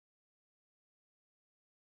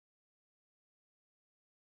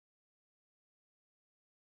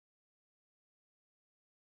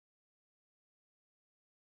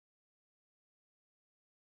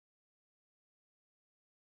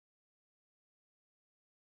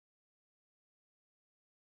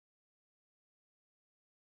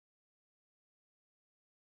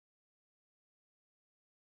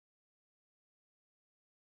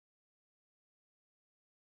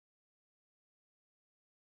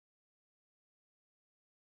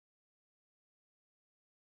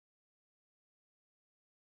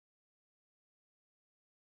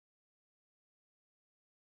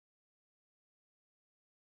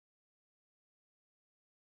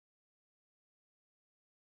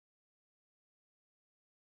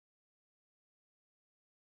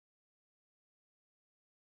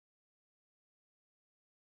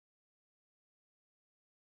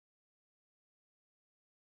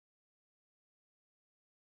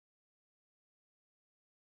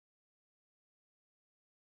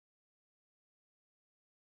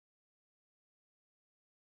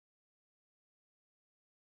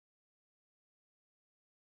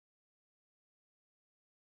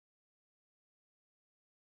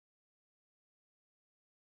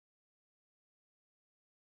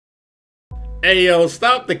Hey yo,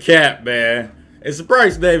 stop the cap, man. It's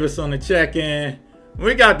Bryce Davis on the check-in.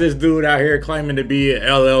 We got this dude out here claiming to be an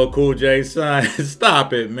LL Cool J son.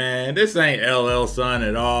 Stop it, man. This ain't LL son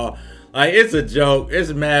at all. Like, it's a joke.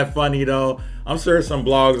 It's mad funny though. I'm sure some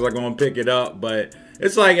blogs are gonna pick it up, but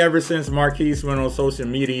it's like ever since Marquise went on social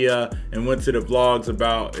media and went to the vlogs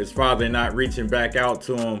about his father not reaching back out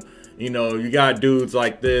to him, you know, you got dudes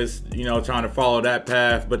like this, you know, trying to follow that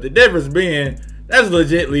path. But the difference being, that's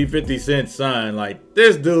legitly 50 Cent's son. Like,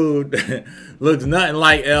 this dude looks nothing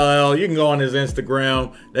like LL. You can go on his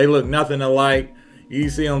Instagram. They look nothing alike. You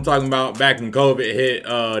see him talking about back when COVID hit,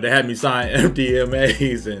 they had me sign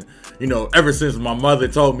MDMAs. And, you know, ever since my mother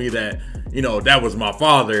told me that, you know, that was my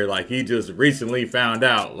father, like, he just recently found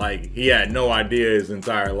out. Like, he had no idea his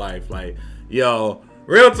entire life. Like, yo,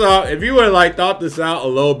 real talk, if you would have, like, thought this out a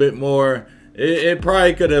little bit more, it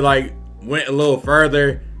probably could have, like, went a little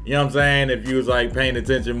further. You know what I'm saying? If you was like paying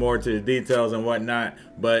attention more to the details and whatnot.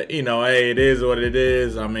 But, you know, hey, it is what it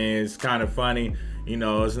is. I mean, it's kind of funny. You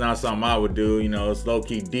know, it's not something I would do. You know, it's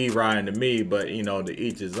low-key D-riding to me. But, you know, to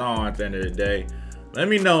each his own at the end of the day. Let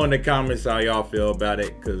me know in the comments how y'all feel about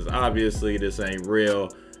it. Because obviously this ain't real.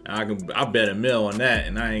 I bet $1 million on that.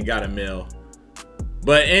 And I ain't got $1 million.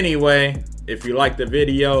 But anyway, if you like the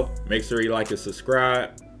video, make sure you like and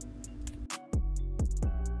subscribe.